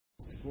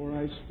Before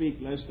I speak,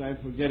 lest I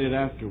forget it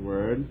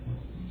afterward,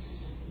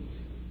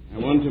 I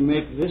want to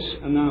make this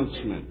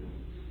announcement.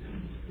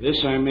 This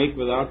I make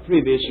without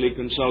previously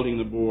consulting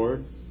the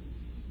board,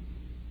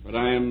 but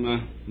I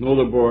know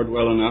the board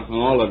well enough, and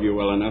all of you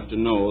well enough, to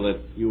know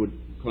that you would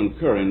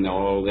concur in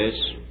all this.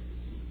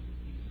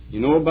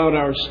 You know about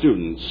our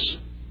students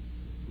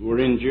who were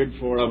injured,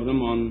 4 of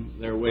them, on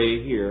their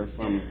way here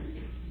from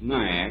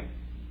Nyack.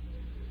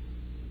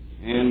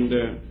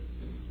 And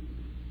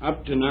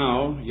up to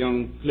now,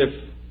 young Cliff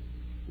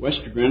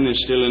Westergren is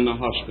still in the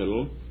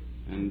hospital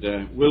and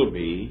will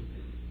be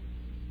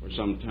for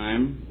some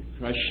time.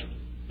 Crushed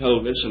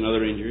pelvis and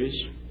other injuries.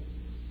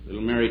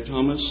 Little Mary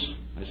Thomas,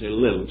 I say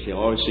little, she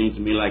always seemed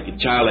to me like a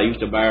child. I used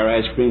to buy her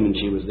ice cream and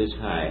she was this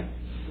high.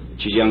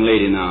 She's a young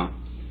lady now.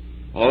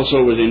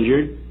 Also was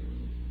injured.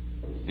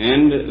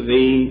 And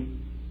the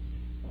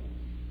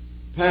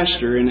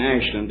pastor in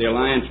Ashland, the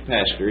Alliance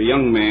pastor, a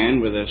young man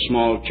with a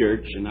small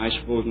church, and I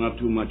suppose not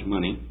too much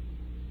money,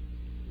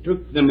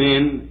 took them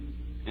in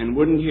and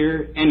wouldn't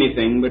hear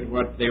anything but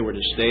what they were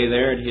to stay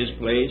there at his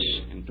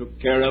place, and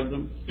took care of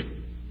them.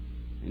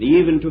 And he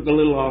even took a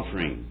little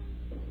offering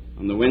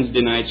on the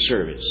Wednesday night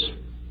service.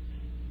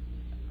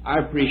 I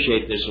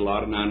appreciate this a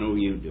lot, and I know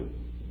you do.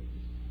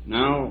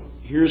 Now,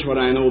 here's what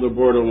I know the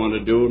board will want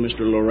to do. Mr.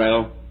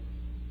 Laurel,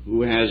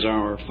 who has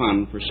our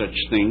fund for such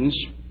things,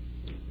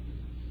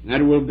 that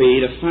will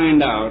be to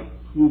find out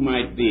who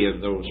might be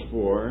of those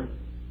 4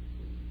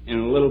 in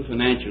a little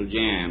financial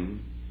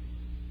jam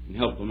and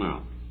help them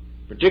out.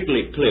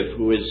 Particularly Cliff,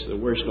 who is the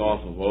worst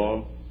off of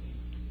all.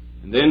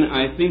 And then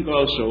I think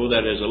also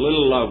that as a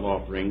little love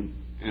offering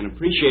and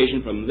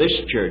appreciation from this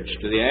church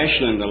to the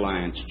Ashland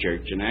Alliance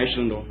Church in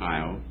Ashland,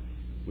 Ohio,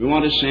 we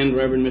want to send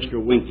Reverend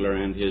Mr. Winkler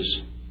and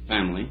his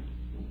family,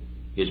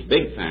 his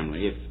big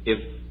family. If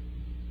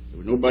there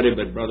was nobody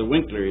but Brother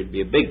Winkler, it'd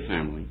be a big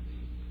family.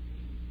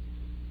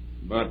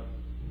 But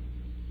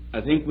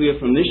I think we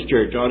from this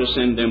church ought to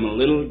send them a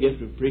little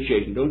gift of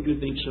appreciation. Don't you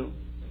think so?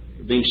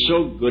 For being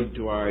so good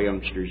to our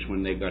youngsters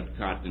when they got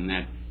caught in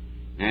that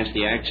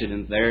nasty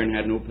accident there and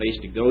had no place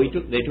to go.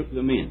 They took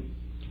them in.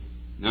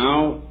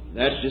 Now,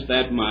 that's just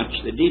that much.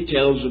 The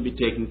details will be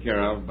taken care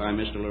of by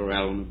Mr.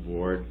 Laurel and the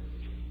board,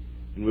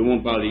 and we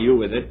won't bother you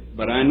with it.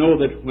 But I know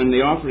that when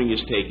the offering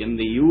is taken,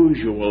 the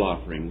usual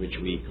offering, which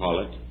we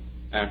call it,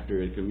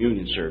 after the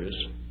communion service,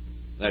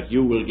 that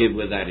you will give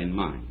with that in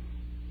mind.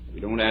 We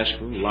don't ask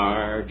for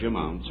large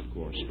amounts, of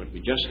course, but we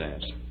just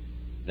ask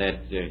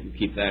that you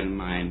keep that in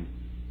mind,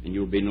 and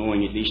you'll be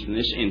knowing, at least in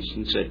this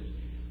instance, that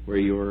where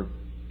your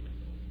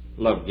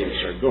love gifts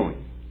are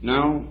going.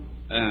 Now,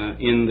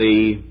 in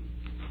the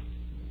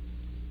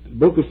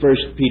book of 1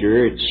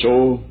 Peter, it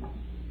so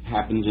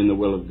happens in the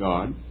will of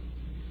God,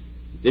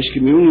 this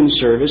communion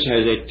service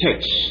has a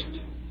text.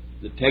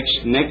 The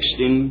text next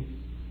in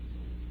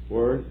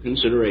for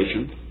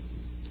consideration.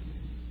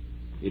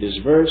 It is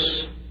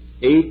verses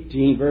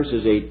 18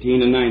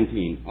 and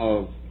 19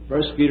 of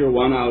 1 Peter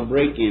 1. I'll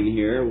break in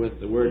here with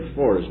the word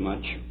 "for as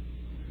much."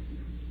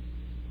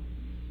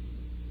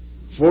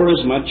 For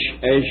as much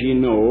as ye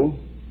know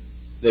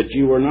that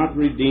you were not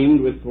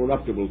redeemed with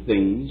corruptible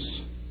things,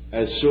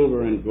 as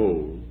silver and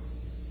gold,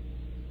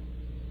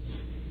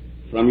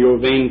 from your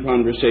vain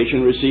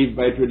conversation received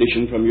by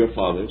tradition from your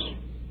fathers,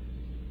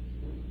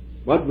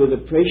 but with the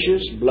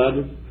precious blood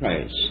of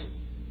Christ,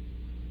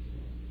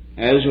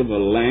 as of a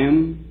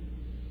lamb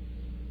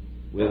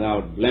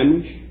without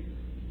blemish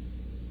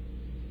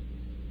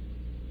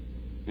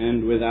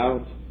and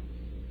without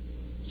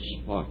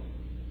spot.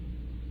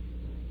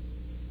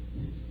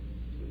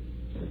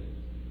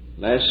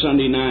 Last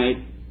Sunday night,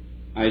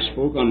 I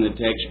spoke on the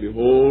text,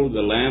 "Behold,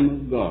 the Lamb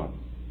of God."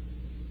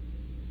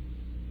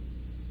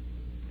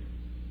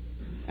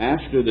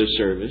 After the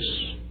service,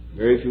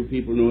 very few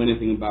people knew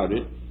anything about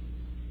it.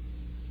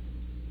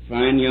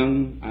 Fine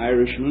young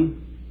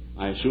Irishman,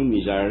 I assume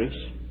he's Irish.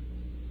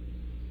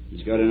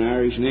 He's got an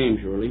Irish name,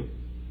 surely.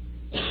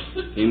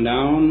 Came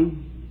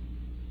down,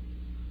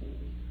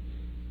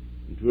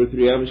 and 2 or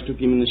 3 of us took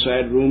him in the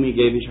side room. He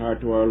gave his heart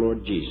to our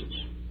Lord Jesus.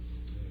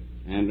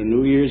 And a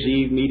New Year's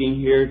Eve meeting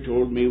here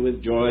told me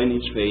with joy in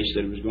his face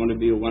that it was going to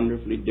be a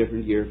wonderfully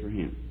different year for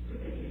him.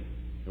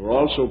 There were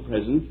also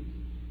present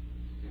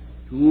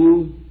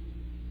 2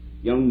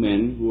 young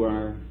men who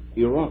are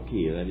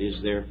Iraqi, that is,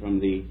 they're from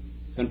the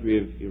country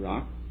of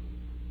Iraq.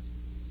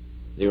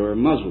 They were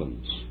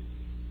Muslims.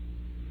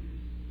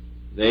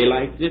 They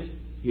liked it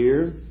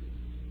here.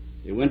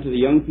 They went to the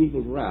young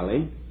people's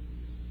rally,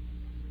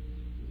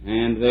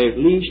 and they at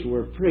least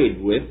were prayed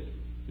with.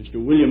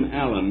 Mr. William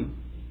Allen,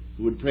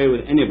 who would pray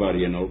with anybody,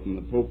 you know, from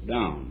the Pope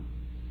down,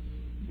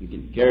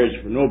 and cares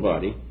for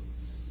nobody.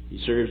 He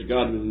serves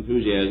God with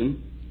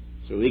enthusiasm.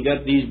 So he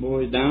got these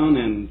boys down,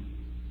 and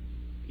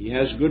he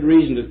has good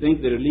reason to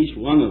think that at least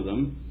one of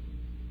them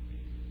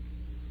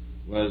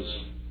was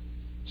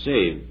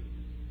saved,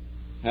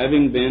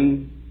 having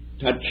been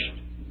touched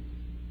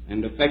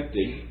and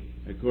affected,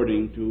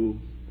 according to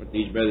what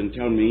these brethren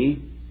tell me,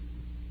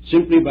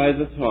 simply by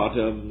the thought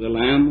of the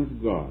Lamb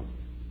of God.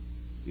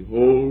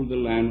 Behold the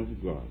Lamb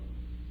of God.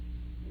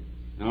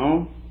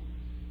 Now,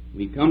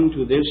 we come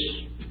to this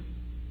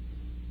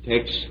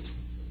text,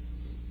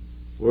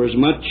 for as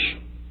much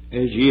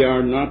as ye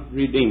are not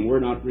redeemed,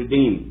 we're not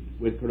redeemed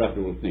with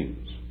corruptible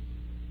things,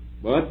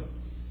 but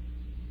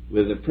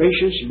with the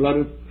precious blood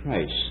of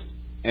Christ,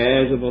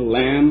 as of a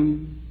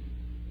lamb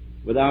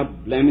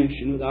without blemish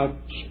and without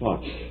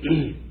spot.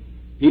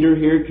 Peter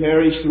here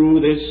carries through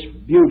this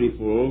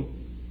beautiful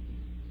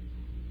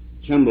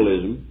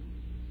symbolism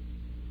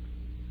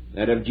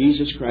that of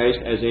Jesus Christ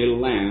as a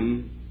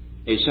lamb,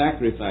 a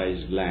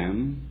sacrificed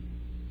lamb.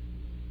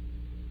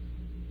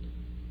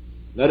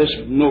 Let us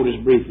notice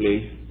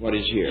briefly what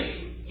is here.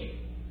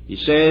 He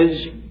says,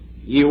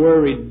 ye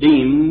were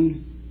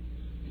redeemed,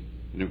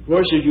 and of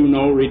course, as you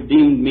know,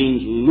 redeemed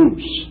means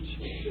loosed.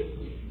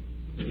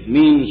 It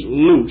means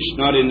loosed,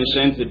 not in the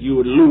sense that you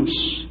would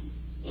loose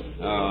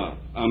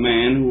a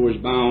man who was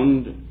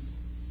bound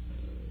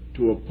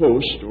to a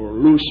post or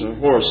loose a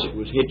horse that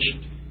was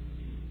hitched,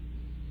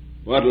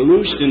 but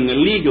loosed in the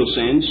legal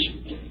sense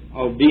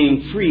of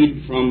being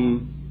freed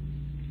from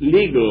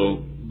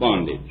legal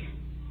bondage,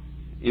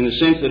 in the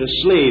sense that a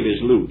slave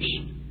is loosed,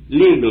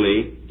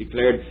 legally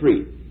declared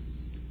free.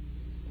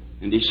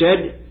 And he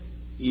said,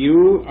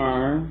 you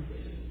are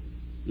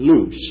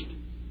loosed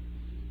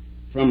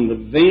from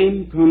the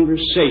vain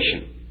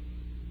conversation.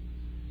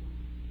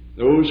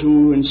 Those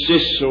who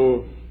insist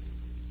so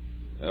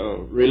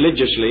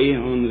religiously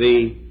on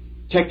the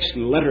text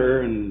and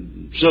letter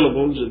and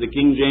syllables of the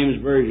King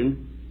James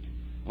Version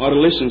ought to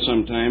listen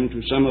sometime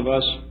to some of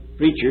us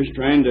preachers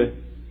trying to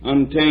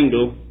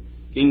untangle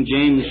King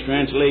James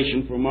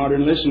translation for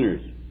modern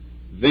listeners.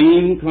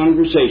 Vain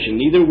conversation.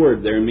 Neither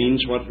word there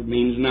means what it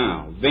means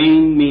now.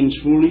 Vain means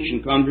foolish,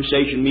 and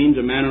conversation means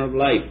a manner of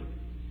life.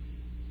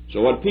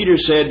 So what Peter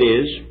said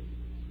is,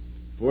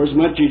 for as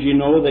much as you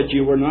know that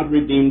you were not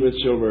redeemed with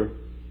silver,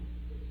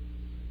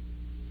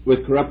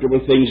 with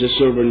corruptible things as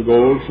silver and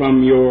gold,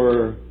 from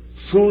your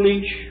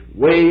foolish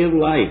way of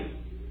life.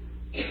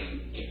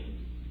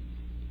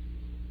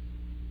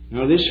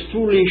 Now this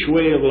foolish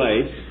way of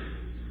life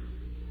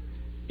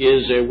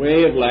is a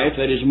way of life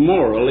that is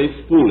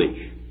morally foolish.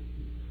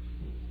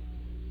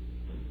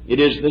 It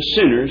is the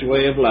sinner's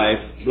way of life,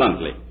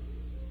 bluntly.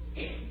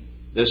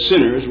 The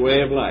sinner's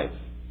way of life.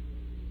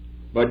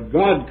 But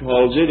God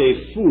calls it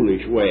a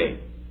foolish way,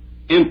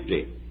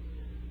 empty.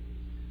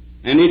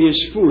 And it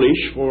is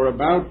foolish for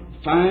about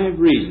 5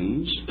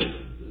 reasons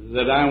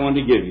that I want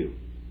to give you.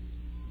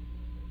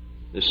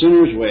 The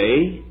sinner's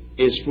way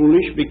is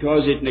foolish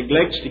because it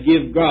neglects to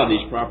give God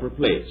His proper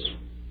place.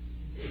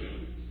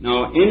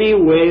 Now, any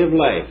way of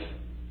life,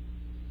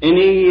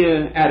 any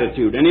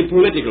attitude, any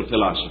political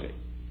philosophy,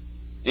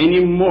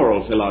 any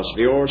moral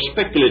philosophy or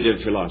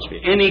speculative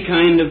philosophy, any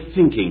kind of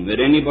thinking that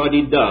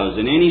anybody does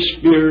in any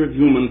sphere of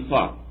human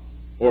thought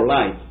or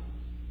life,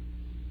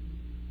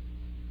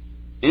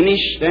 any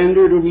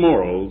standard of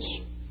morals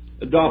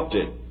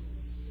adopted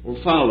or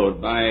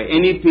followed by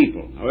any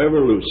people,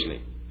 however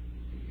loosely,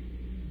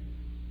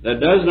 that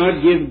does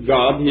not give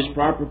God His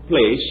proper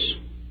place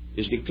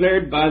is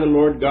declared by the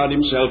Lord God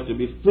Himself to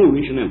be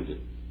foolish and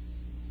empty.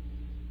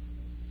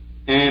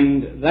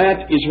 And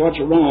that is what's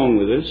wrong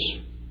with us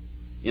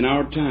in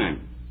our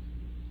time.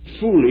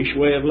 Foolish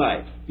way of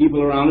life.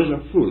 People around us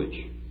are foolish.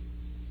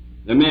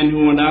 The men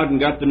who went out and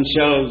got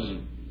themselves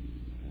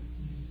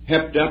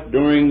hepped up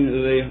during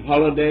the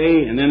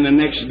holiday and then the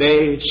next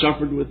day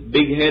suffered with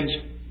big heads,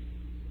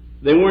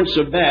 they weren't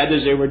so bad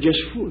as they were just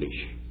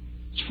foolish.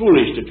 It's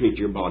foolish to treat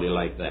your body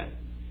like that.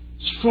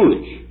 It's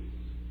foolish.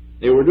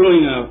 They were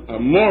doing a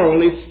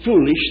morally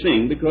foolish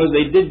thing because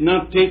they did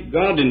not take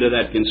God into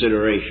that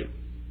consideration.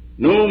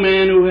 No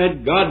man who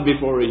had God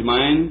before his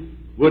mind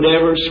would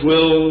ever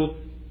swill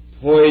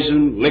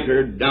poison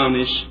liquor down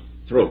his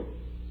throat.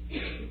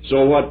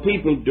 So what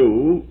people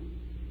do,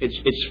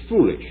 it's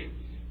foolish.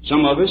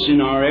 Some of us,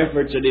 in our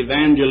efforts at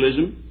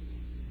evangelism,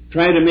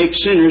 try to make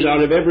sinners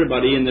out of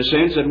everybody in the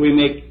sense that we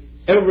make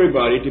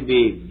everybody to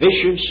be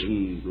vicious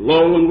and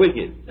low and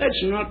wicked.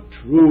 That's not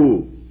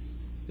true.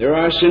 There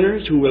are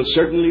sinners who will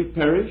certainly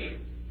perish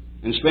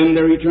and spend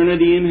their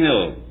eternity in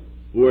hell,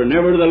 who are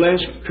nevertheless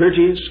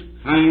courteous,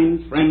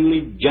 kind,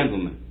 friendly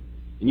gentlemen.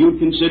 And you'd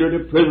consider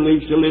it a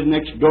privilege to live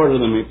next door to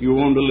them if you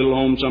owned a little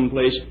home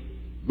someplace.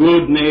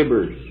 Good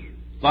neighbors,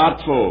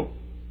 thoughtful.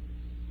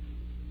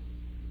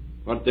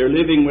 But they're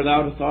living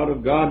without a thought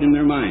of God in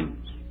their minds.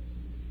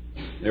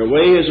 Their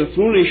way is a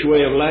foolish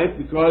way of life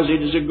because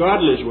it is a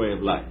godless way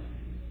of life.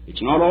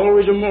 It's not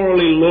always a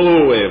morally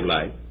low way of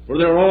life, for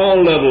there are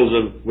all levels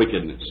of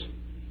wickedness.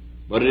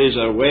 But it is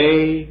a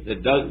way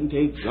that doesn't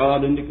take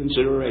God into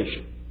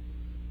consideration.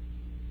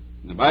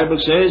 The Bible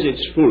says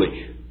it's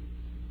foolish.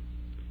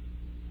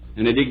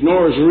 And it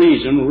ignores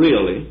reason,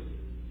 really.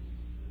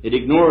 It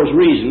ignores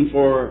reason,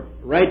 for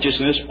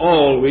righteousness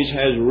always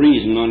has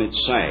reason on its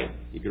side.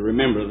 You can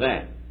remember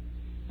that.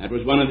 That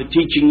was one of the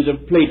teachings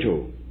of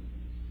Plato,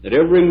 that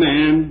every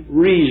man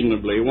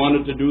reasonably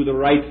wanted to do the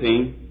right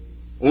thing,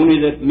 only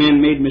that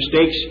men made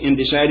mistakes in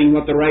deciding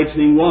what the right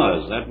thing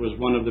was. That was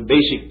one of the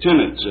basic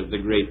tenets of the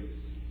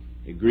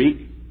great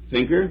Greek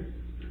thinker.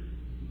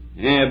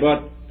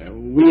 But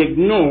we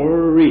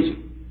ignore reason.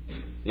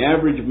 The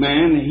average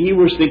man, he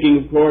was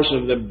thinking, of course,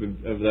 of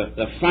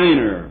the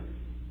finer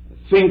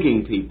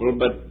thinking people,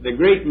 but the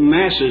great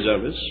masses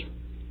of us,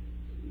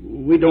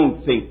 we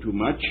don't think too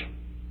much.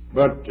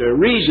 But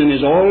reason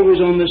is always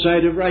on the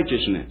side of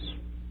righteousness.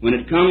 When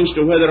it comes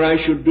to whether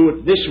I should do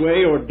it this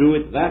way or do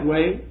it that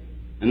way,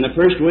 and the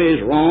first way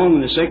is wrong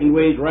and the second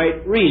way is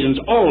right, reason's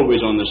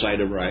always on the side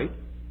of right.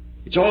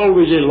 It's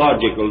always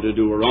illogical to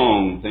do a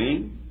wrong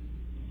thing.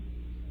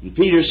 And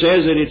Peter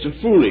says that it's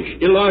a foolish,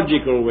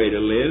 illogical way to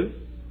live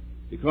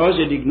because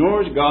it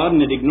ignores God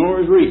and it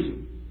ignores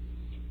reason.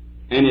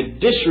 And it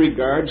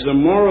disregards the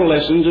moral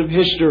lessons of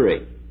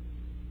history.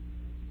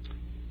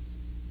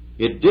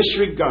 It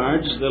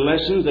disregards the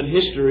lessons that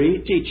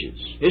history teaches.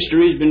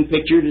 History has been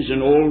pictured as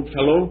an old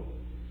fellow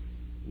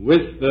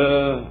with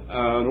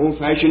an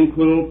old-fashioned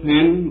quill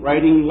pen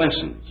writing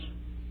lessons.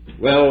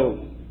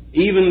 Well,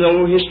 even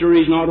though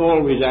history is not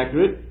always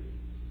accurate,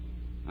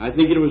 I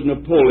think it was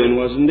Napoleon,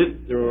 wasn't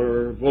it,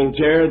 or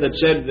Voltaire, that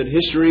said that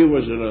history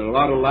was a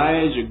lot of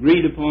lies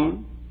agreed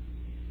upon.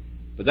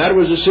 But that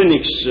was a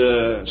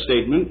cynic's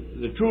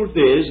statement. The truth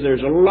is,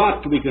 there's a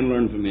lot we can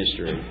learn from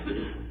history.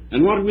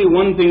 And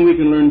one thing we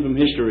can learn from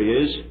history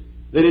is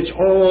that it's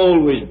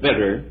always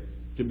better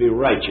to be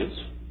righteous,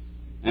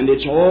 and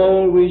it's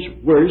always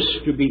worse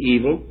to be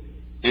evil,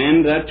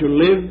 and that to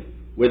live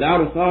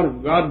without a thought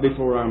of God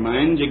before our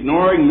minds,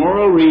 ignoring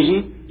moral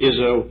reason, is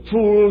a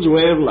fool's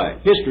way of life.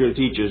 History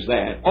teaches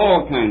that.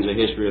 All kinds of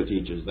history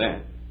teaches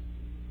that.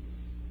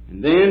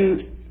 And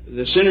then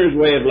the sinner's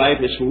way of life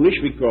is foolish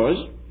because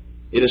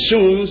it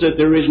assumes that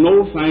there is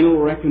no final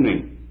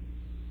reckoning.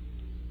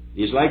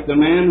 He's like the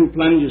man who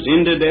plunges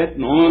into debt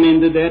and on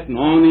into debt and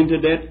on into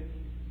debt,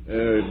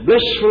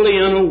 blissfully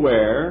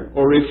unaware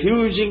or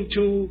refusing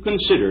to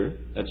consider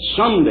that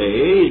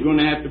someday he's going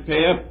to have to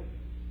pay up.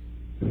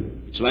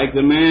 It's like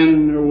the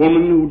man or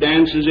woman who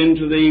dances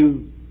into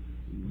the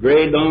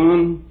gray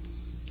dawn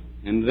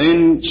and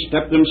then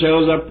step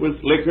themselves up with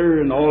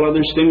liquor and all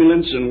other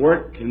stimulants and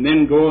work and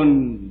then go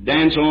and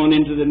dance on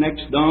into the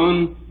next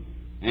dawn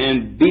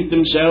and beat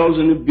themselves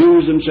and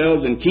abuse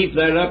themselves and keep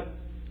that up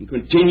and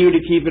continue to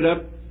keep it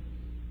up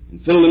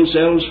and fill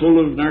themselves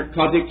full of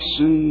narcotics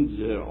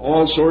and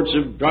all sorts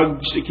of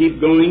drugs to keep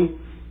going.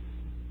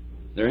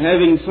 They're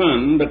having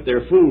fun, but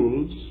they're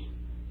fools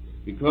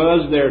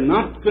because they're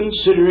not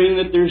considering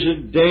that there's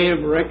a day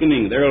of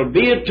reckoning. There will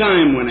be a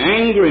time when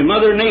angry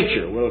Mother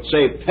Nature will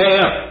say, pay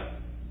up.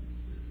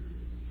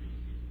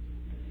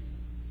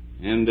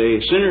 And the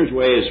sinner's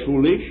way is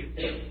foolish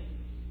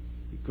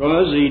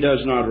because he does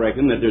not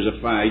reckon that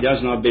he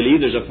does not believe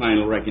there's a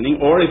final reckoning,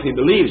 or if he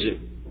believes it,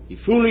 he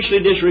foolishly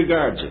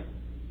disregards it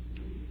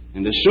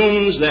and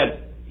assumes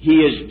that he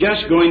is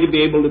just going to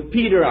be able to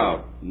peter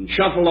out and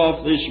shuffle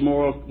off this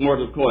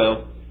mortal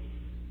coil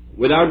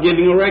without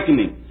giving a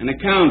reckoning, an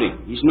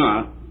accounting. He's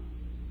not.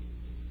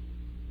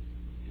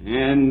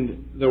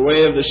 And the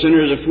way of the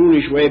sinner is a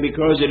foolish way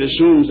because it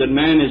assumes that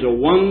man is a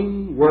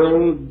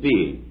one-world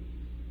being.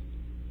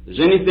 If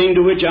there's anything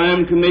to which I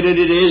am committed,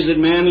 it is that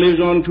man lives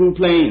on two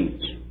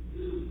planes.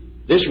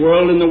 This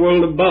world and the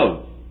world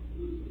above.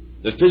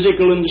 The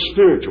physical and the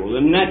spiritual,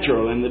 the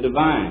natural and the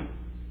divine.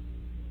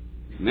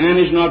 Man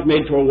is not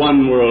made for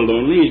one world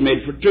only, he's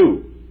made for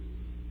two.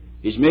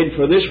 He's made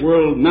for this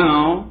world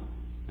now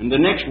and the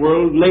next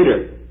world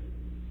later.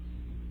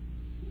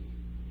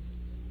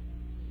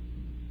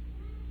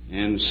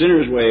 And the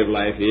sinner's way of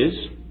life is,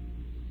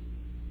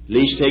 at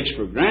least takes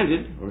for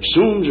granted, or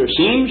assumes or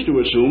seems to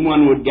assume,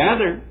 one would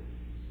gather,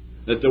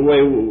 that the way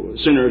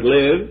sinners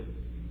live,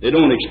 they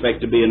don't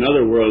expect to be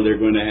another world they're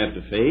going to have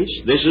to face.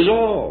 This is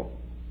all.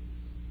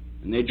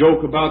 And they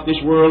joke about this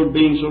world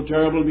being so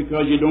terrible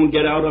because you don't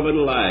get out of it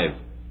alive.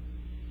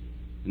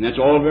 And that's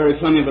all very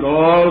funny, but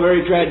all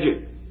very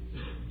tragic.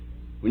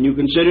 When you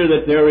consider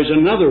that there is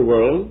another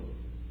world,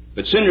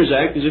 but sinners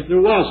act as if there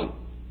wasn't.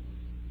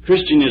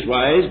 Christian is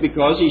wise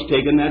because he's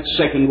taken that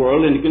second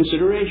world into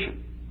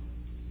consideration.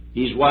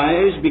 He's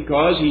wise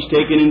because he's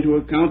taken into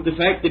account the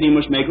fact that he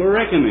must make a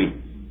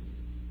reckoning.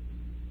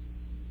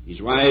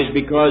 He's wise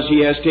because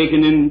he has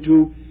taken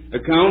into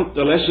account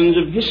the lessons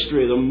of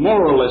history, the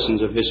moral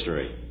lessons of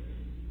history.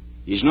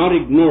 He's not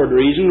ignored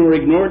reason or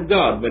ignored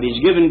God, but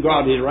he's given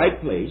God his right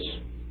place.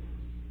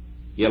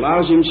 He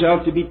allows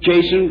himself to be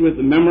chastened with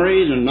the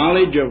memories and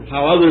knowledge of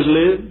how others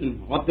lived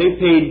and what they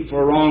paid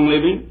for wrong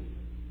living.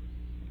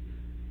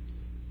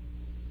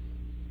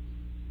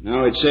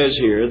 Now it says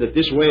here that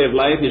this way of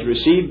life is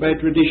received by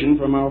tradition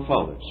from our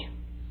fathers.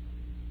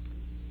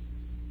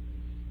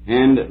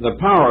 And the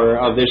power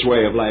of this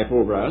way of life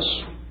over us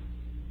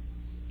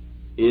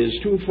is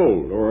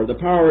twofold, or the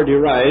power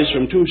derives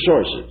from two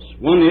sources.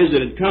 One is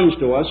that it comes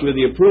to us with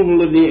the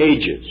approval of the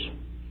ages.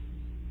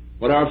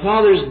 What our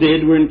fathers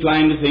did, we're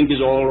inclined to think is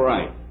all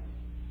right.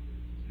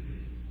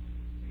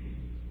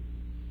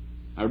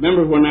 I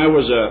remember when I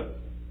was a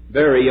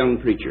very young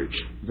preacher,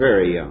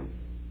 very young.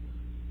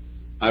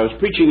 I was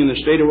preaching in the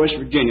state of West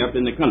Virginia, up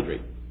in the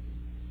country.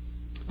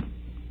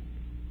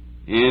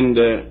 And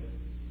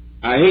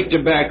I hate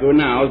tobacco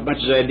now as much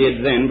as I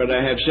did then, but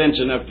I have sense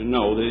enough to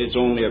know that it's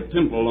only a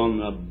pimple on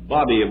the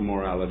body of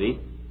morality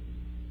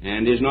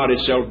and is not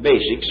itself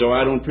basic, so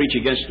I don't preach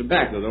against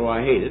tobacco, though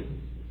I hate it.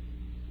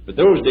 But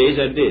those days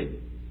I did.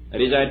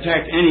 That is, I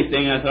attacked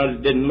anything I thought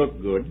it didn't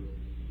look good,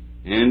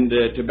 and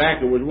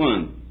tobacco was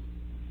one.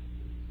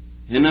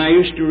 And I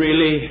used to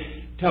really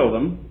tell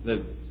them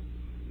that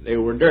they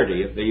were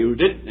dirty if they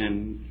used it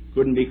and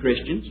couldn't be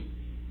Christians.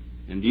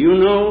 And do you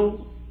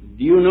know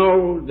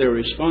the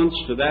response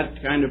to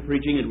that kind of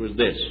preaching? It was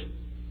this: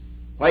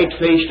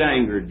 white-faced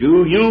anger.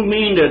 Do you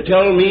mean to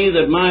tell me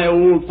that my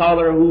old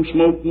father, who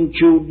smoked and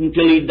chewed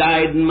until he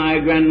died, and my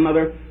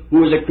grandmother,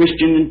 who was a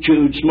Christian and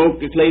chewed,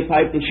 smoked a clay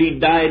pipe till she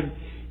died,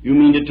 you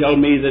mean to tell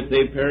me that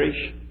they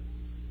perish?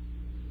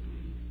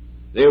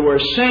 They were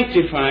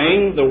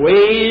sanctifying the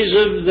ways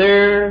of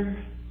their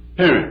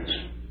parents.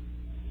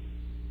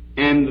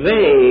 And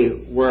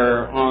they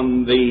were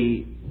on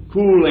the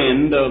cool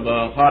end of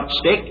a hot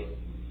stick,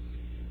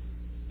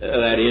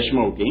 that is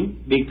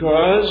smoking,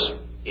 because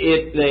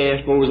I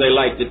suppose they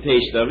liked the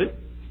taste of it,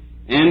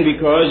 and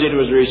because it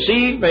was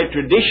received by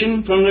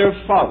tradition from their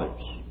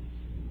fathers.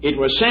 It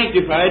was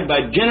sanctified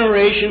by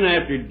generation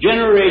after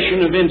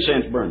generation of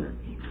incense burners.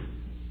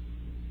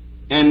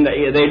 And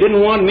they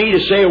didn't want me to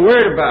say a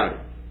word about it.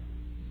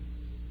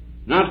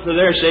 Not for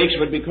their sakes,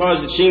 but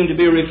because it seemed to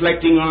be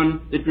reflecting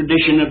on the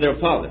tradition of their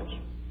fathers.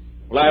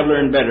 Well, I've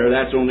learned better.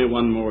 That's only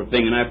one more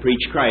thing, and I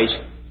preach Christ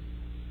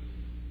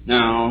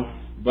now.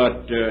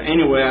 But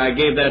anyway, I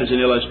gave that as an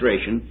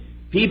illustration.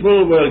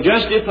 People will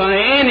justify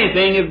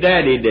anything if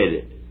Daddy did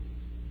it.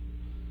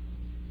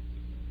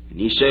 And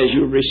he says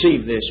you've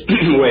received this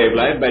way of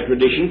life by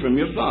tradition from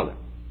your father.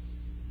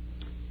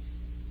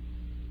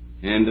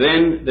 And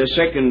then the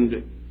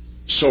second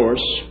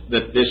source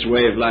that this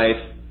way of life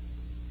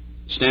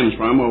stems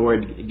from, or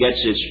where it gets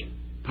its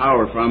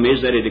power from,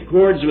 is that it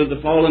accords with the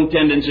fallen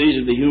tendencies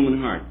of the human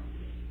heart.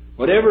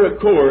 Whatever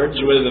accords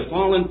with the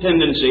fallen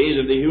tendencies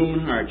of the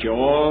human heart, you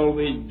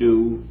always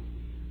do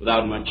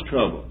without much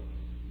trouble.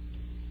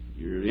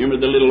 You remember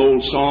the little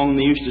old song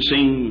they used to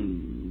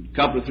sing a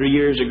couple of 3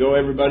 years ago?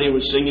 Everybody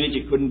was singing it.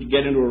 You couldn't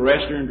get into a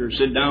restaurant or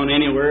sit down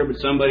anywhere, but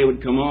somebody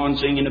would come on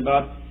singing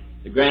about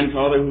the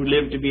grandfather who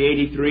lived to be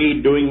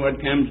 83, doing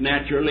what comes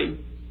naturally.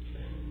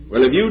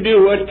 Well, if you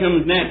do what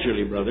comes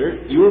naturally,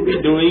 brother, you'll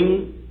be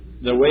doing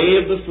the way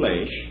of the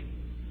flesh.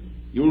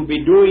 You'll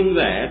be doing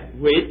that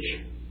which,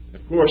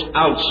 of course,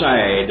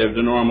 outside of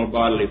the normal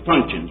bodily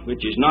functions,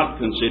 which is not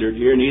considered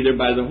here neither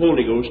by the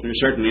Holy Ghost nor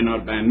certainly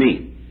not by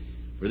me.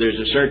 For there's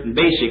a certain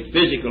basic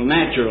physical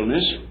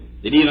naturalness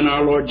that even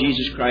our Lord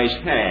Jesus Christ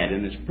had,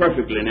 and it's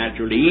perfectly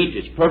natural to eat,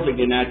 it's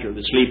perfectly natural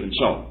to sleep and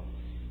so on.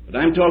 But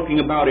I'm talking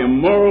about a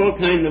moral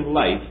kind of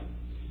life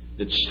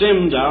that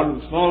stems out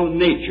of fallen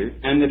nature,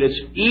 and that it's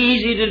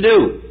easy to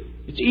do.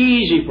 It's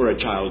easy for a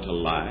child to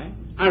lie.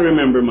 I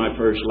remember my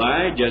first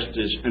lie,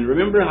 and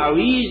remember how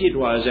easy it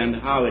was and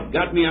how it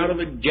got me out of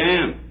a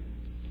jam.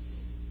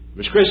 It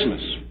was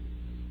Christmas.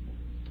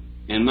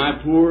 And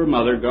my poor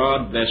mother,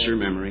 God bless her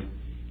memory,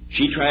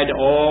 she tried to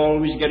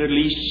always get at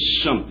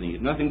least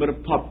something, nothing but a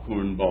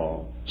popcorn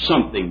ball,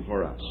 something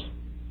for us.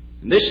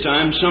 And this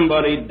time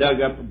somebody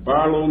dug up a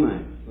Barlow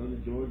knife. Brother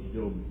George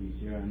Jobin,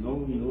 he's here. I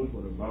know he knows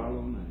what a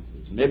Barlow knife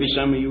is. Maybe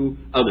some of you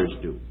others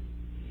do.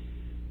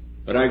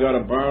 But I got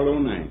a Barlow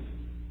knife.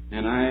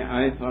 And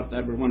I thought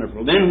that was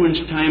wonderful. Then when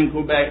time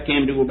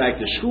came to go back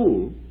to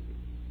school,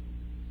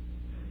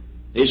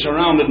 they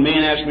surrounded me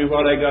and asked me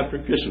what I got for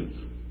Christmas.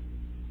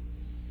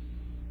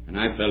 And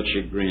I felt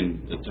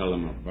chagrined to tell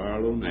them a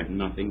Barlow knife,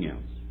 nothing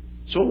else.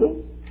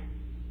 So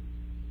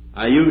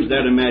I used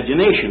that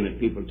imagination that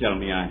people tell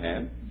me I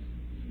have,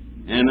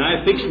 and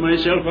I fixed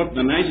myself up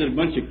the nicest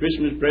bunch of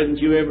Christmas presents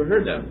you ever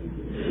heard of.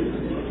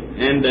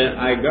 And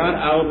I got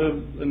out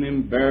of an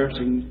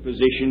embarrassing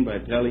position by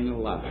telling a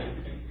lie.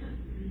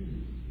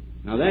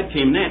 Now that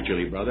came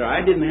naturally, brother.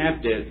 I didn't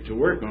have to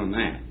work on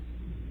that.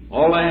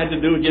 All I had to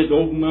do was just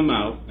open my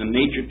mouth, and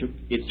nature took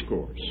its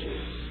course.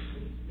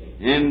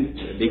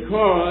 And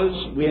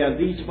because we have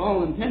these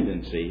fallen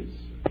tendencies,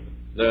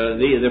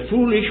 the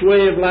foolish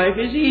way of life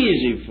is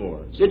easy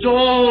for us. It's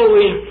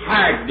always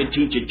hard to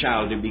teach a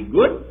child to be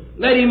good.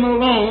 Let him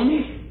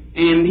alone,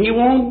 and he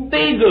won't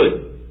be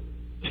good.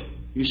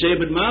 You say,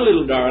 but my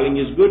little darling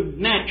is good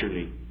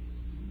naturally.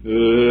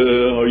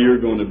 Oh, you're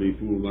going to be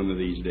fooled one of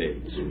these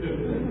days.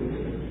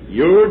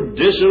 Your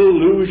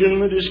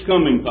disillusionment is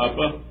coming,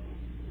 Papa.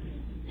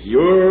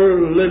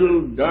 Your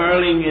little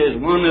darling is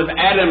one of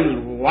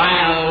Adam's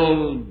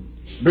wild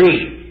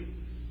breed.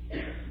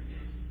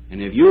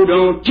 And if you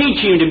don't teach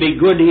him to be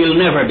good, he'll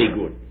never be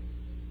good.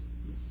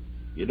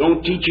 You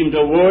don't teach him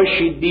to wash,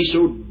 he'd be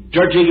so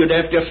dirty you'd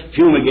have to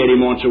fumigate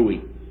him once a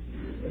week.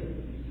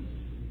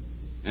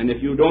 And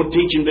if you don't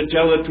teach him to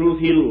tell the truth,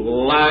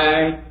 he'll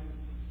lie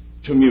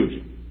to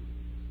music.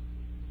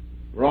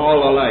 We're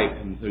all alike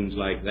and things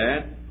like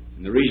that.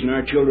 And the reason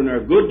our children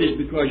are good is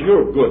because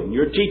you're good, and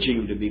you're teaching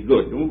them to be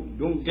good.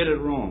 Don't get it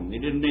wrong. They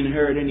didn't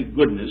inherit any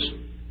goodness.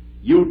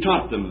 You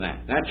taught them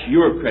that. That's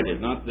your credit,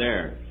 not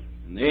theirs.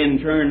 And they, in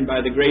turn, by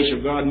the grace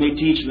of God, may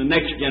teach the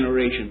next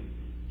generation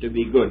to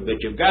be good.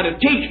 But you've got to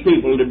teach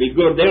people to be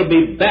good. They'll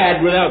be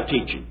bad without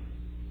teaching,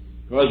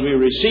 because we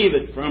receive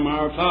it from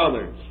our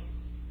fathers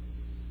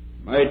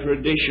by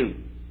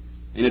tradition,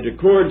 and it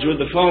accords with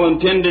the fallen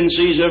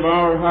tendencies of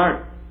our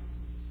heart.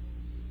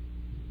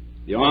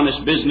 The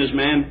honest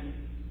businessman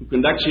who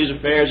conducts his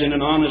affairs in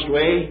an honest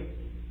way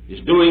is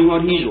doing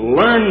what he's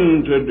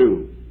learned to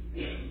do.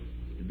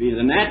 It'd be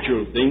the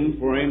natural thing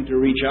for him to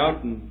reach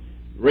out and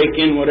rake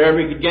in whatever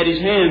he could get his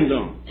hands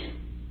on.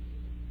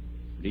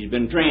 But he's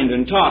been trained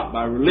and taught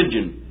by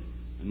religion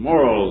and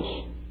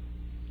morals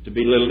to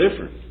be a little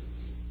different.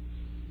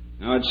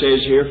 Now it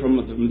says here, from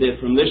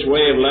this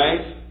way of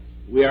life,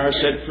 we are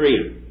set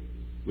free.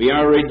 We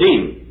are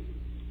redeemed.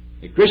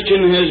 A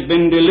Christian has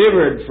been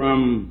delivered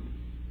from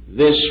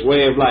this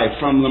way of life,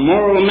 from the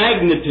moral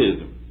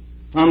magnetism,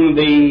 from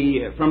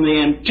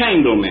the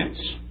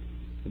entanglements.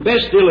 The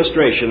best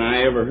illustration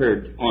I ever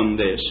heard on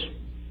this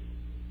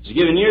was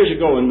given years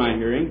ago in my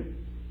hearing.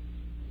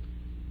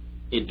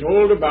 It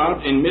told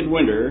about in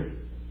midwinter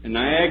in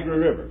Niagara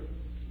River.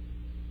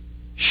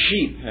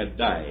 Sheep had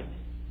died.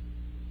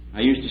 I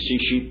used to see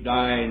sheep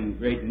die in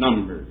great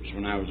numbers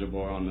when I was a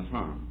boy on the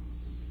farm.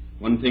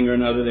 One thing or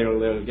another,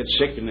 they'll get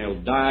sick and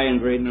they'll die in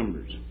great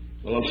numbers.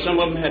 Well, some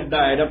of them had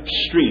died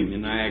upstream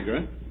in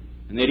Niagara,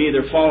 and they'd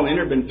either fallen in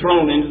or been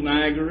thrown into the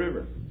Niagara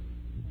River.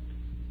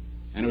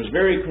 And it was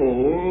very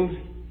cold,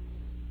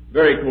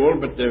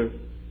 but the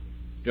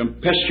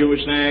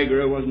tempestuous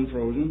Niagara wasn't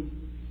frozen,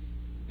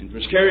 and it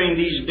was carrying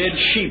these dead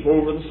sheep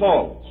over the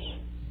falls.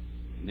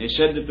 And they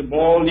said that the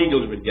bald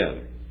eagles would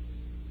gather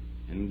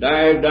and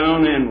dive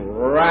down and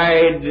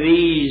ride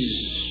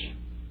these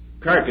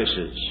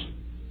carcasses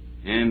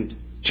and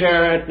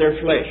tear at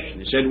their flesh.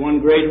 And they said one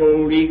great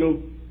old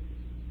eagle,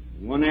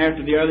 one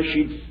after the other,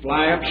 she'd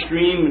fly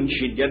upstream and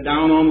she'd get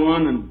down on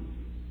one and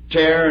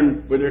tear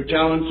and with her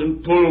talons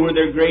and pull with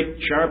her great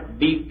sharp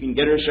beak and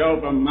get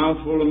herself a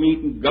mouthful of meat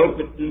and gulp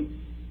it.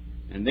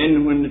 And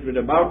then when it was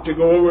about to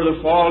go over the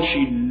fall,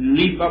 she'd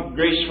leap up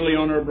gracefully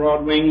on her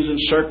broad wings and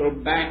circle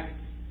back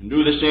and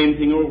do the same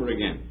thing over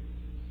again.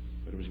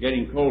 But it was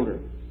getting colder.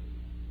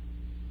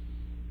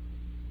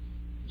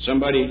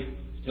 Somebody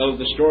tells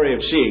the story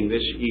of seeing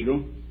this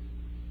eagle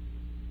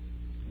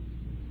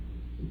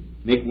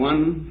make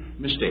one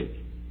mistake.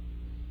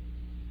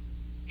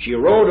 She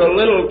rode a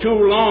little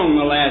too long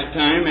the last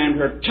time, and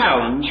her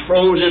talons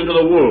froze into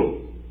the wool.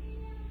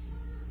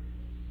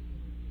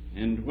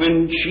 And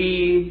when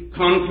she,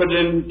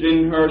 confident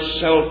in her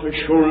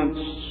self-assurance,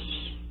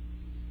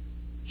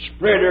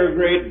 spread her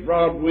great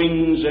broad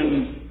wings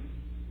and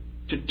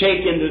to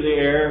take into the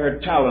air, her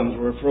talons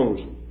were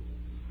frozen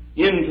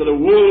into the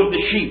wool of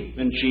the sheep,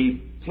 and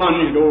she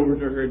plunged over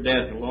to her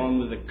death along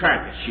with the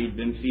carcass she'd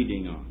been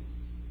feeding on.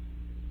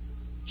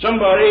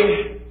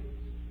 Somebody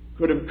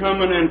could have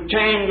come and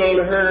entangled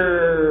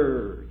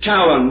her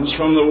talons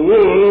from the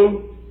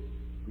wool.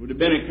 It would have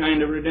been a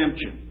kind of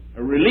redemption,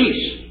 a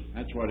release.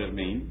 That's what it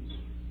means.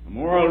 A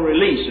moral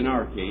release in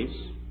our case.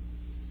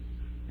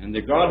 And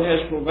that God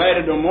has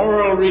provided a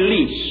moral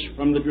release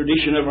from the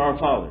tradition of our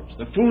fathers,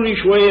 the foolish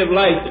way of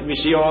life that we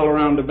see all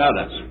around about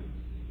us.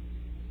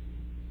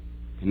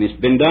 And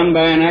it's been done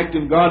by an act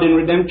of God in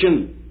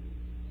redemption,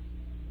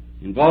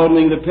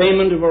 involving the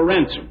payment of a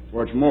ransom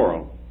for its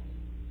moral.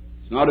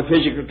 It's not a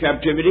physical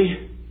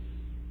captivity,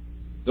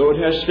 though it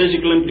has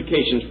physical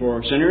implications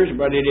for sinners,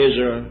 but it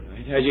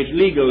has its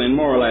legal and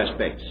moral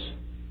aspects.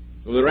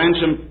 So the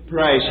ransom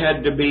price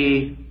had to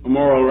be a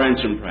moral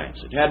ransom price.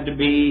 It had to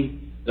be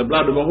the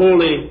blood of a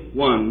holy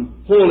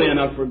one, holy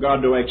enough for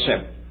God to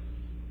accept.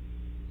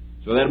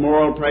 So that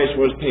moral price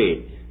was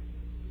paid.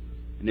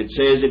 And it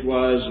says it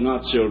was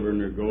not silver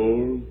nor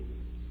gold.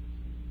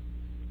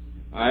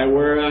 If I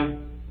were a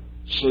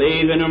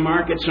slave in a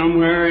market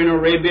somewhere in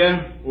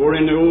Arabia or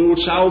in the Old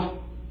South,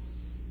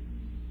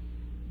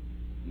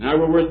 and I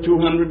were worth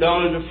 $200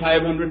 or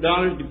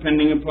 $500,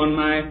 depending upon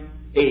my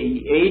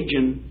age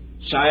and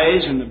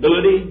size and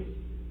ability,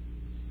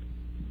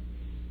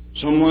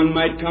 someone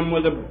might come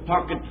with a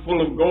pocket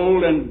full of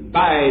gold and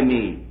buy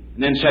me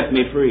and then set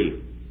me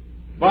free.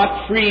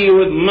 Bought free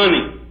with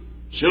money,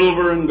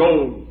 silver and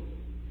gold.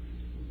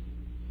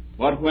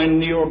 But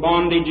when your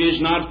bondage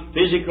is not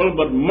physical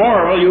but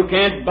moral, you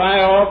can't buy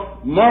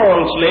off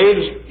moral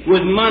slaves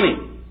with money.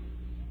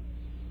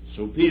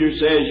 So Peter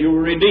says, you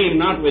were redeemed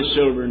not with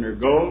silver nor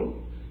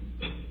gold,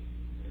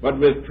 but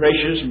with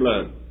precious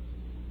blood.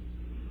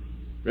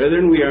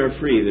 Brethren, we are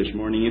free this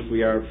morning, if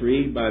we are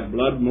free, by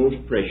blood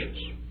most precious.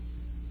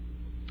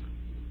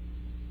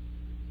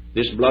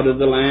 This blood of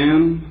the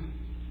Lamb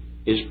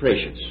is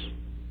precious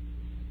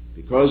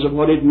because of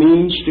what it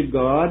means to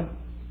God,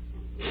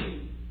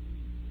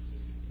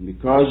 and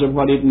because of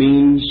what it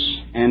means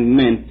and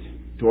meant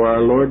to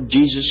our Lord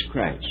Jesus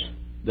Christ,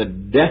 the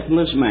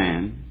deathless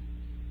man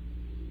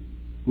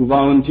who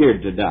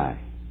volunteered to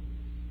die,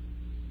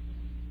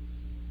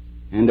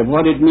 and of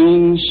what it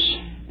means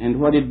and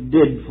what it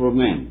did for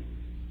men.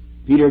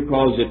 Peter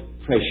calls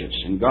it precious,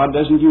 and God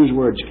doesn't use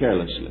words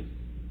carelessly.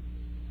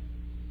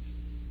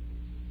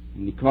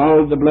 And he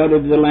called the blood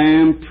of the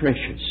Lamb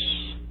precious.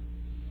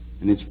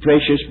 And it's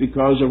precious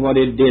because of what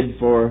it did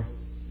for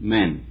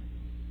men.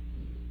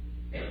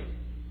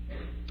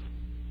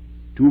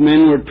 Two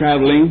men were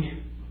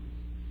traveling.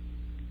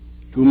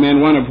 Two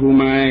men, one of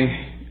whom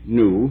I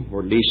knew, or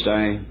at least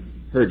I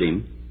heard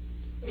him.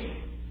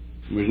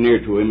 I was near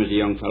to him as a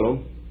young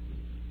fellow.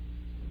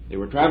 They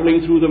were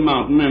traveling through the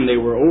mountain, and they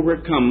were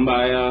overcome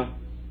by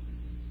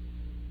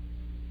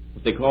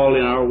what they call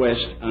in our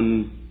West a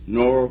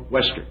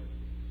nor'wester.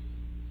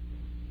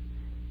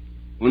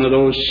 One of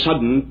those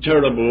sudden,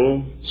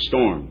 terrible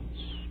storms.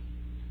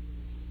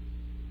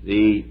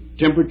 The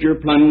temperature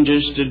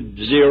plunges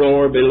to 0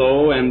 or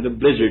below, and the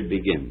blizzard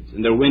begins,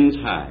 and the wind's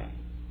high.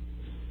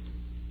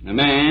 A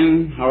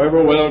man,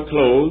 however well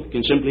clothed,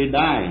 can simply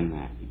die in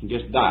that. He can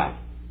just die.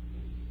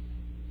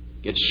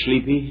 Gets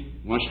sleepy,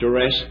 wants to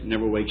rest,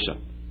 never wakes up.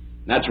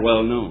 That's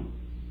well known.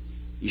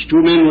 These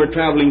two men were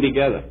traveling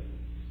together.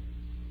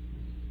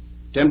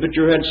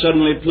 Temperature had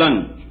suddenly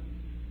plunged.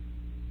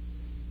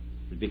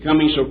 It was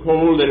becoming so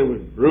cold that it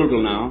was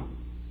brutal now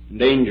and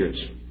dangerous.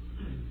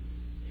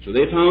 So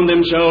they found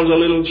themselves a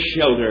little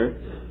shelter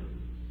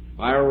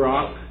by a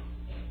rock,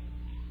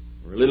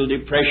 or a little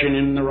depression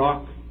in the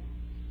rock.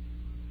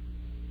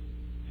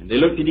 And they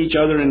looked at each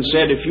other and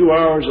said, "A few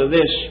hours of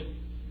this,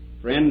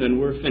 friend, and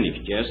we're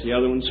finished." Yes, the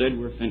other one said,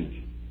 "We're finished.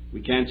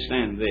 We can't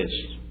stand this.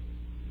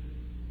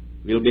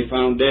 We'll be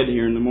found dead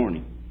here in the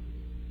morning."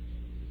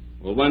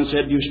 Well, one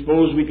said, "Do you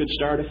suppose we could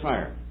start a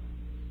fire?"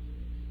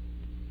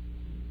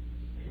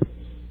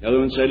 The other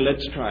one said,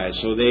 "Let's try."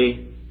 So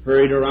they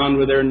hurried around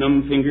with their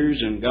numb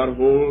fingers and got a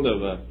hold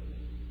of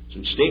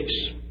some sticks,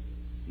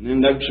 and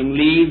then dug some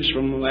leaves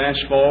from the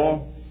last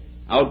fall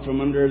out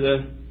from under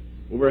the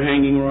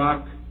overhanging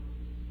rock.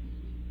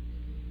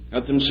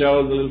 Got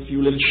themselves a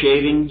few little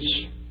shavings.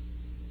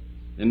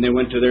 Then they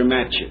went to their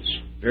matches,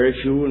 very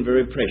few and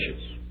very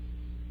precious.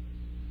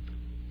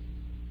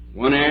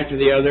 One after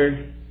the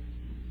other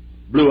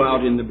blew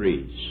out in the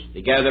breeze.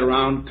 They gathered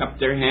around, cupped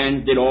their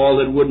hands, did all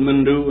that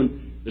woodmen do,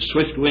 and the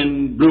swift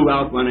wind blew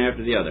out one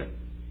after the other.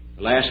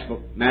 The last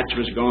match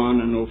was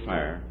gone and no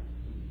fire.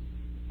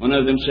 One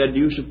of them said, "Do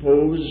you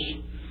suppose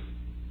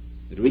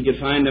that we could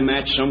find a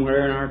match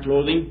somewhere in our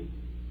clothing?"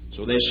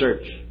 So they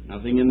searched.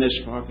 Nothing in this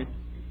pocket.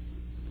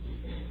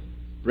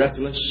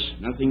 Breathless,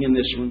 nothing in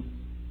this one.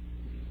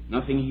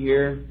 Nothing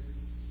here.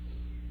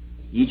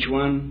 Each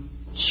one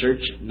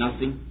searched,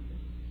 nothing.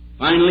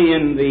 Finally,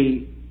 in the,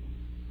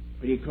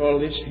 what do you call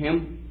this,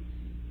 hem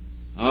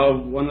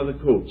of one of the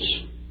coats,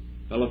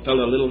 fellow felt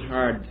a little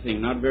hard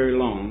thing, not very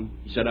long.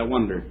 He said, "I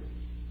wonder."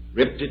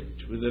 Ripped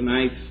it with a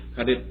knife,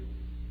 cut it.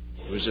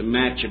 It was a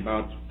match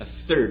about a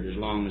third as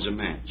long as a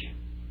match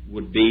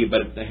would be,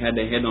 but it had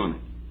a head on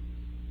it.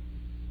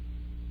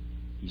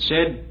 He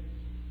said,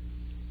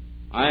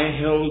 "I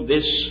held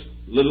this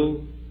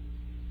little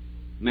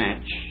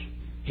match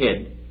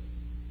head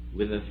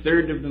with a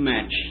third of the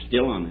match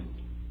still on it,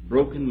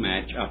 broken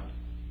match up.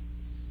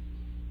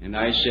 And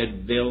I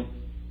said, 'Bill,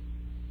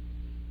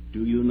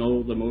 do you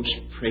know the most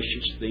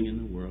precious thing in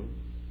the world?'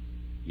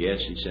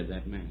 'Yes,' he said,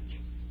 'that match.'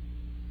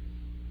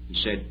 He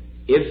said,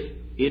 'If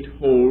it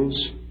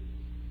holds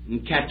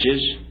and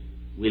catches,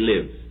 we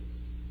live.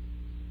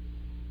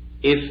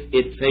 If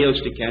it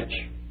fails to catch,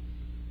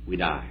 we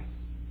die.'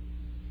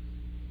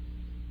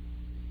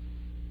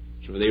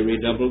 So they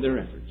redoubled their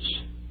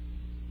efforts.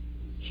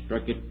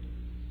 Struck it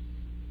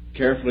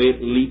carefully.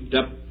 It leaped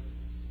up.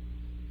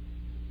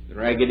 The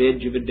ragged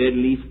edge of a dead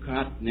leaf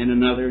caught, and then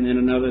another,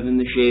 then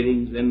the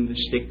shavings, then the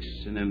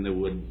sticks, and then the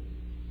wood.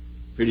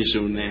 Pretty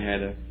soon they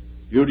had a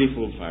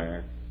beautiful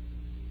fire.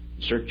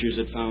 The searchers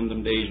that found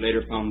them days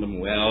later found them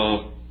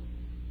well,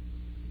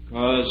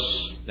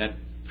 because that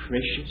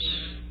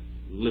precious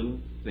little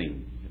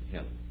thing had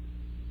held.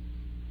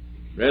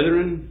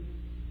 Brethren,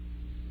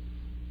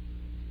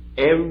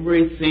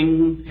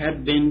 everything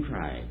had been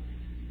tried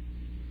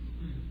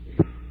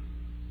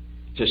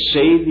to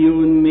save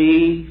you and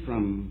me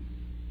from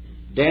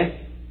death.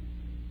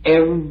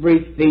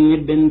 Everything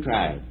had been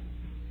tried.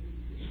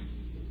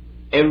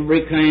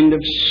 Every kind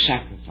of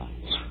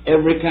sacrifice,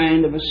 every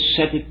kind of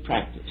ascetic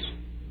practice,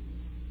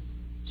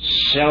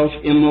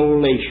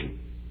 self-immolation,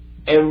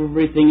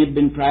 everything had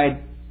been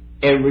tried.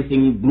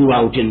 Everything blew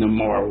out in the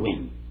more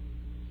wind.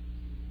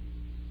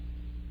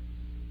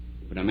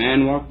 But a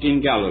man walked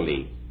in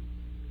Galilee,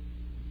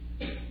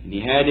 and he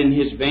had in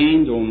his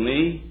veins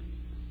only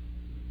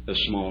a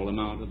small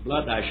amount of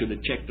blood. I should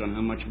have checked on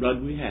how much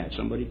blood we had.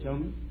 Somebody tell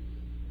me?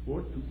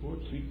 1 quart, 2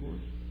 quarts, 3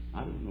 quarts?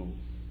 I don't know.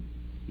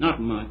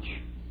 Not much.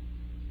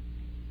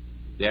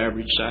 The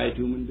average-sized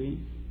human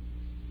being?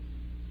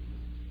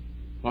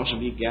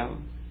 Possibly a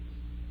gallon?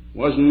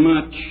 Wasn't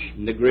much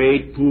in the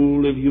great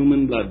pool of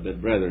human blood.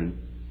 But brethren,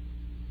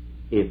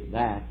 if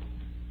that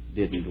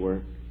didn't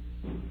work,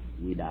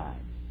 we died.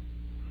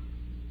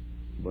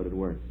 But it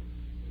worked.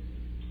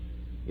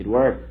 It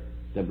worked.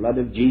 The blood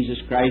of Jesus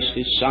Christ,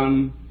 His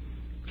Son,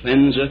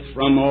 cleanseth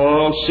from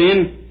all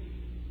sin.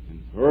 And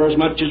for as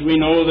much as we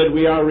know that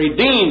we are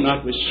redeemed,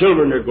 not with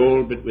silver nor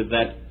gold, but with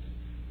that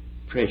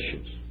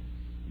precious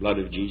blood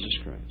of Jesus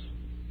Christ.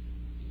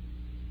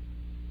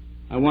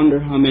 I wonder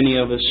how many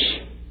of us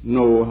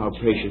know how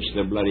precious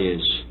the blood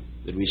is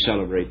that we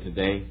celebrate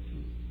today.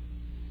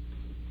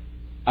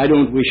 I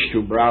don't wish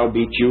to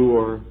browbeat you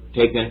or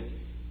take a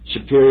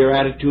superior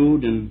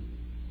attitude and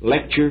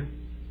lecture.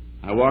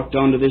 I walked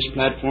onto this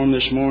platform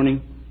this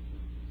morning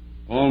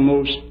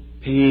almost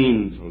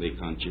painfully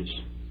conscious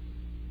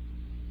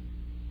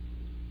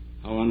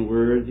how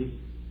unworthy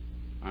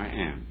I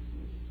am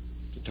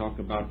to talk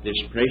about this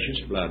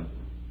precious blood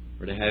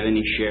or to have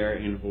any share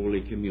in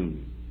Holy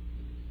Communion.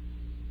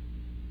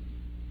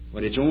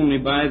 But it's only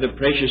by the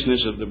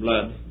preciousness of the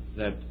blood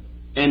that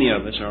any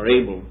of us are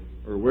able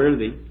or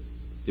worthy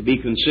to be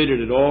considered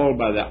at all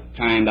by the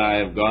kind eye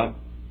of God.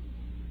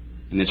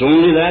 And it's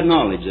only that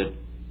knowledge that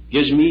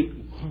gives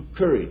me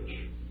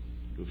courage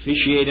to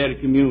officiate at a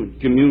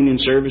communion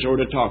service or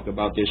to talk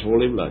about this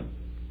holy blood.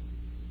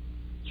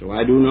 So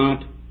I do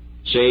not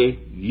say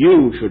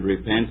you should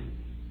repent.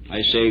 I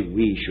say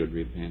we should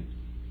repent.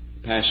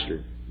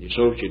 Pastor, the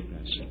associate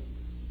pastor.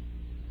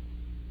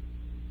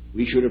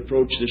 We should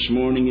approach this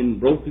morning in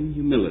broken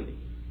humility,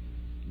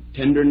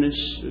 tenderness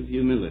of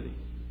humility,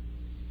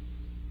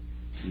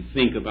 and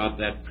think about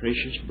that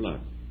precious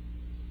blood.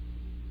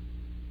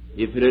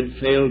 If it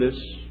had failed us,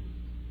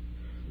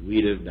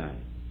 we'd have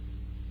died.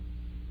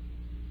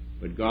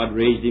 But God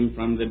raised him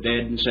from the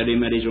dead and set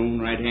him at his own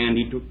right hand.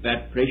 He took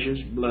that precious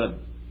blood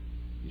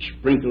and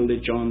sprinkled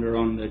it yonder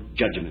on the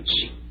judgment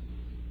seat.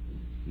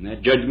 And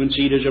that judgment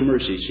seat is a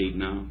mercy seat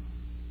now.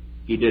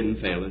 He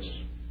didn't fail us.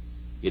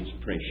 It's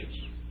precious.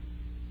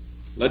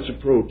 Let's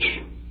approach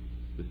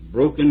with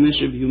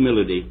brokenness of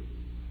humility,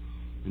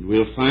 and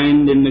we'll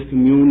find in the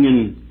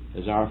communion,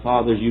 as our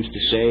fathers used to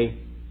say,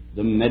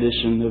 the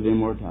medicine of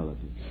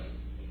immortality.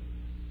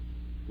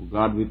 Oh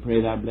God, we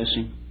pray thy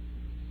blessing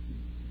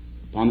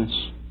upon us.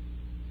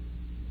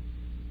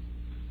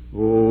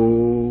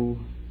 O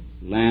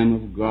Lamb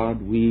of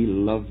God, we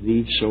love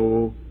thee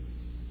so,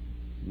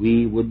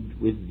 we would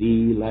with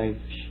thee life's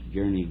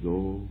journey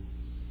go.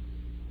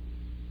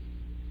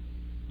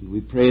 And we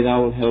pray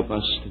thou will help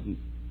us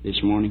this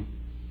morning,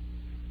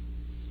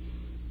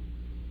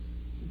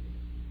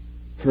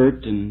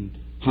 hurt and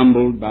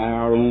humbled by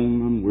our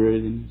own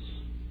unworthiness,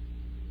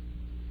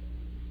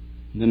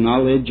 the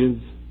knowledge of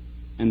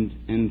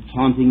and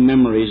haunting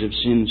memories of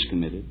sins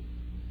committed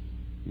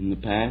in the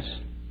past.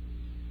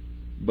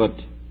 But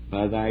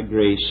by thy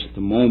grace, at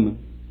the moment,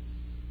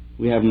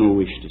 we have no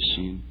wish to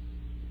sin.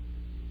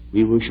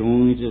 We wish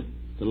only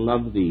to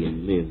love thee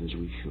and live as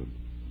we should.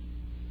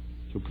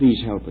 So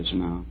please help us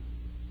now,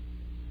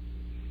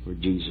 for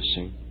Jesus'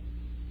 sake.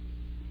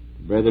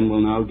 The brethren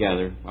will now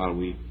gather while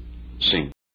we sing.